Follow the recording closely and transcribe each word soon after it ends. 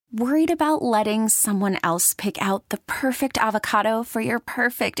Worried about letting someone else pick out the perfect avocado for your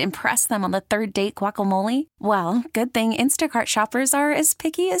perfect impress them on the third date guacamole? Well, good thing Instacart shoppers are as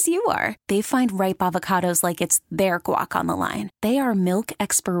picky as you are. They find ripe avocados like it's their guac on the line. They are milk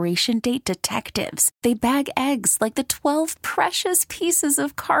expiration date detectives. They bag eggs like the 12 precious pieces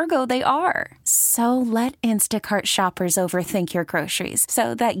of cargo they are. So let Instacart shoppers overthink your groceries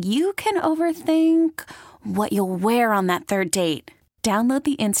so that you can overthink what you'll wear on that third date. Download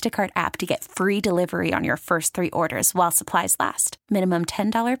the Instacart app to get free delivery on your first 3 orders while supplies last. Minimum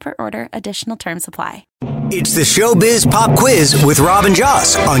 $10 per order. Additional terms apply. It's the Showbiz Pop Quiz with Rob and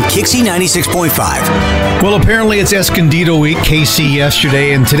Joss on Kixie 96.5. Well, apparently it's Escondido Week, KC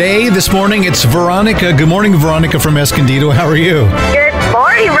yesterday, and today, this morning, it's Veronica. Good morning, Veronica from Escondido. How are you? Good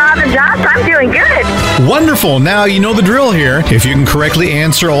morning, Rob and Joss. I'm doing good. Wonderful. Now, you know the drill here. If you can correctly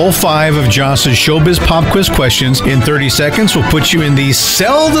answer all 5 of Joss's Showbiz Pop Quiz questions in 30 seconds, we'll put you in the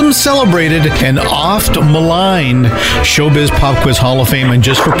seldom celebrated and oft maligned Showbiz Pop Quiz Hall of Fame. And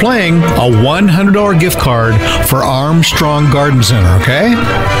just for playing, a $100 gift card for Armstrong Garden Center, okay?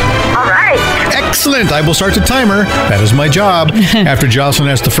 All right. Excellent. I will start the timer. That is my job. After Jocelyn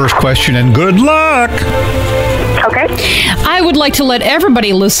asks the first question, and good luck. Okay. I would like to let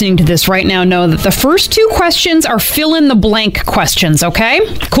everybody listening to this right now know that the first 2 questions are fill-in-the-blank questions, okay?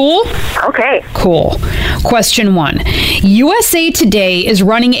 Cool? Okay. Cool. Question 1. USA Today is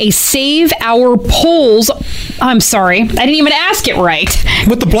running a Save Our Polls... I'm sorry. I didn't even ask it right.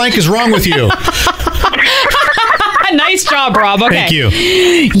 What the blank is wrong with you? Nice job, Rob. Okay. Thank you.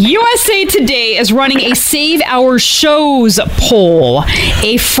 USA Today is running a Save Our Shows poll.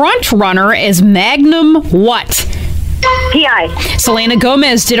 A front runner is Magnum what? PI. Selena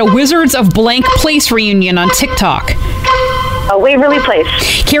Gomez did a Wizards of Blank Place reunion on TikTok. Waverly Place.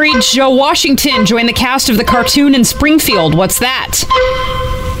 Carrie Jo Washington joined the cast of the cartoon in Springfield. What's that?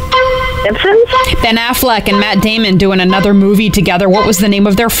 Simpsons. Ben Affleck and Matt Damon doing another movie together. What was the name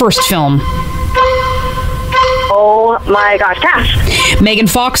of their first film? Oh my gosh, cash. Megan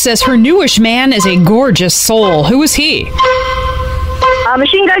Fox says her newish man is a gorgeous soul. Who is he?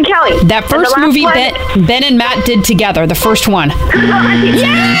 Machine Gun Kelly. That first movie Ben and Matt did together, the first one.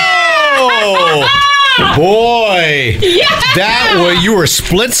 Yeah! Boy, yeah! That was, you were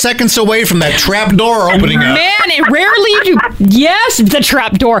split seconds away from that trap door opening up. Man, the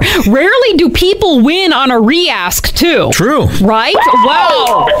trap door. Rarely do people win on a re-ask, too. True. Right?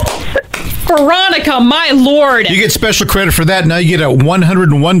 Wow. Veronica, my lord. You get special credit for that. Now you get a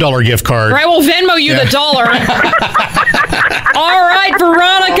 $101 gift card. Right, we'll Venmo you the dollar. All right,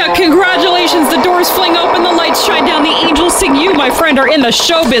 Veronica, congratulations. The doors fling open, the lights shine down, the angels sing. You, my friend, are in the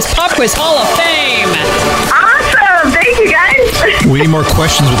Showbiz Pop Quiz Hall of Fame. Awesome. Thank you, guys. We need more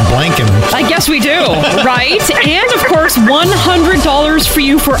questions with blank in them. I guess we do, right? And, of course, $100 for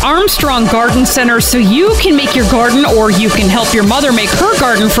you for Armstrong Garden Center so you can make your garden, or you can help your mother make her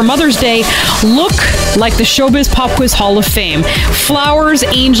garden for Mother's Day, look like the Showbiz Pop Quiz Hall of Fame. Flowers,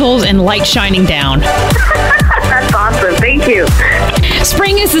 angels, and light shining down. That's awesome. Thank you.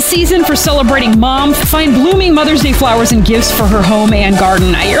 Spring is the season for celebrating mom. Find blooming Mother's Day flowers and gifts for her home and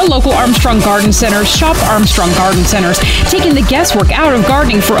garden at your local Armstrong Garden Centers. Shop Armstrong Garden Centers, taking the guesswork out of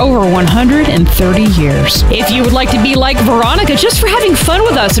gardening for over 130 years. If you would like to be like Veronica, just for having fun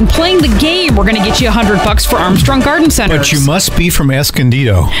with us and playing the game, we're going to get you $100 for Armstrong Garden Centers. But you must be from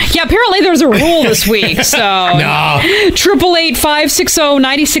Escondido. Yeah, apparently there's a rule this week, so... No.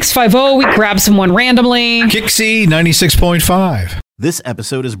 888-560-9650. We grab someone randomly. Kixie 96.5. This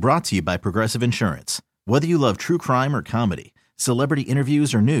episode is brought to you by Progressive Insurance. Whether you love true crime or comedy, celebrity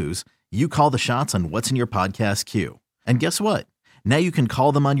interviews or news, you call the shots on what's in your podcast queue. And guess what? Now you can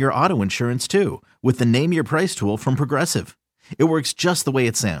call them on your auto insurance too with the Name Your Price tool from Progressive. It works just the way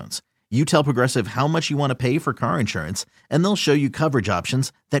it sounds. You tell Progressive how much you want to pay for car insurance, and they'll show you coverage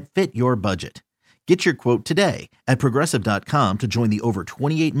options that fit your budget. Get your quote today at Progressive.com to join the over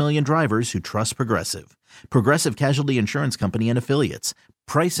 28 million drivers who trust Progressive. Progressive Casualty Insurance Company and Affiliates.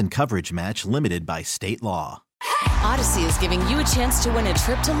 Price and coverage match limited by state law. Odyssey is giving you a chance to win a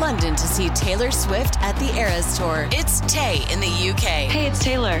trip to London to see Taylor Swift at the Eras Tour. It's Tay in the UK. Hey, it's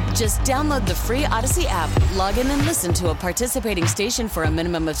Taylor. Just download the free Odyssey app, log in and listen to a participating station for a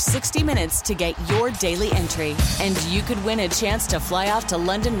minimum of 60 minutes to get your daily entry. And you could win a chance to fly off to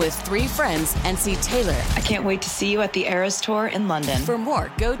London with 3 friends and see Taylor. I can't wait to see you at the Eras Tour in London. For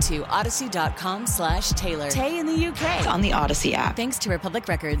more, go to odyssey.com/Taylor. Tay in the UK. It's on the Odyssey app. Thanks to Republic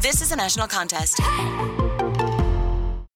Records. This is a national contest.